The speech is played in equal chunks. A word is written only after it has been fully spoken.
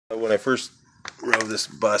When I first drove this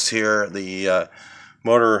bus here, the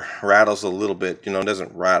motor rattles a little bit. You know, it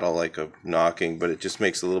doesn't rattle like a knocking, but it just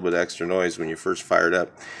makes a little bit extra noise when you first fire it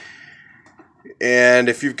up. And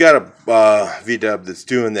if you've got a VW that's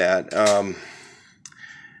doing that,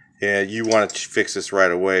 and you want to fix this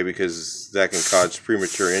right away because that can cause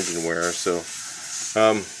premature engine wear. So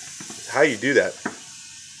how you do that?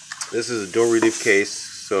 This is a dual relief case,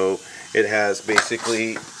 so it has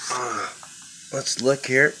basically let's look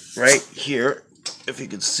here, right here, if you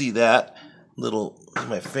can see that little,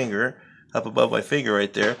 my finger up above my finger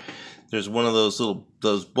right there, there's one of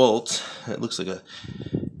those bolts. It looks like a,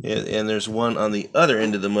 and there's one on the other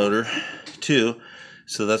end of the motor too,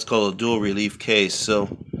 so that's called a dual relief case.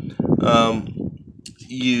 So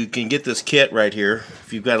you can get this kit right here.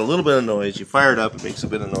 If you've got a little bit of noise, you fire it up, it makes a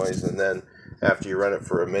bit of noise, and then after you run it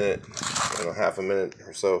for a minute, half a minute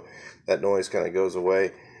or so, that noise kind of goes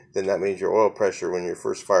away. Then that means your oil pressure when you're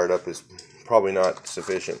first fired up is probably not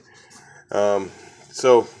sufficient.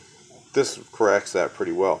 So this corrects that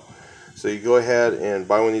pretty well. So you go ahead and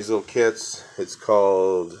buy one of these little kits. It's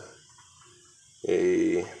called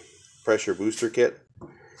a pressure booster kit,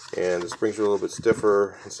 and the springs are a little bit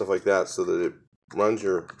stiffer and stuff like that, so that it runs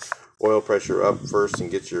your oil pressure up first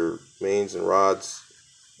and gets your mains and rods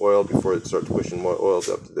oiled before it starts pushing more oils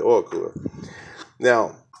up to the oil cooler.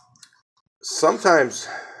 Now, sometimes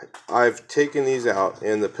I've taken these out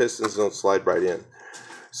and the pistons don't slide right in.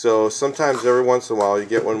 So sometimes every once in a while you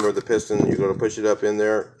get one where the piston, you go to push it up in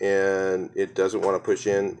there and it doesn't want to push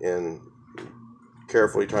in, and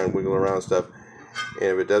carefully try and wiggle around and stuff. And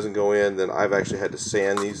if it doesn't go in, then I've actually had to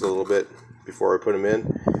sand these a little bit before I put them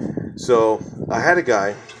in. So I had a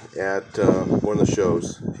guy at one of the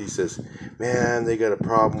shows. He says, man, they got a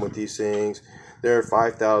problem with these things. They're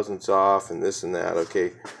 5 thousandths off and this and that.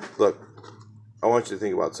 Okay, look, I want you to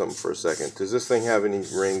think about something for a second. Does this thing have any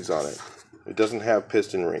rings on it? It doesn't have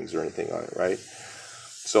piston rings or anything on it, right?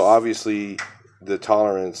 So obviously the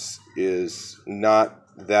tolerance is not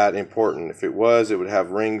that important. If it was, it would have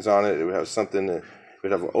rings on it. It would have something, it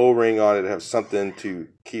would have an O-ring on it. It would have something to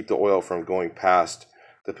keep the oil from going past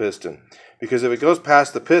the piston. Because if it goes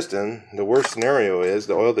past the piston, the worst scenario is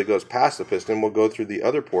the oil that goes past the piston will go through the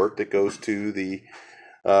other port that goes to the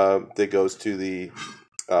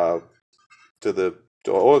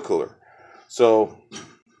oil cooler. So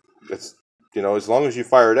it's, you know, as long as you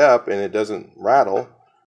fire it up and it doesn't rattle,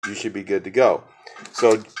 you should be good to go.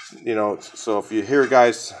 So, you know, so if you hear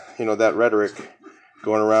guys, you know, that rhetoric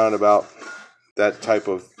going around about that type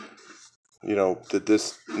of, you know, that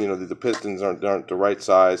this, you know, that the pistons aren't the right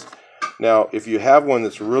size. Now, if you have one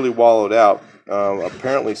that's really wallowed out,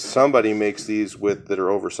 apparently somebody makes these that are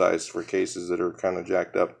oversized for cases that are kind of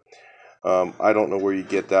jacked up. I don't know where you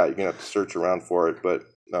get that. You're gonna have to search around for it, but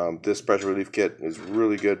this pressure relief kit is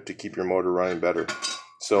really good to keep your motor running better.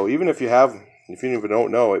 So even if you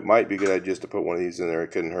don't know, it might be a good idea just to put one of these in there.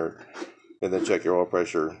 It couldn't hurt. And then check your oil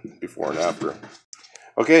pressure before and after.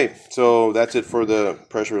 Okay, so that's it for the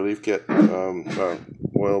pressure relief kit,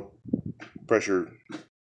 oil pressure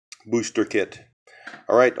booster kit.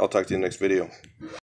 All right, I'll talk to you in the next video.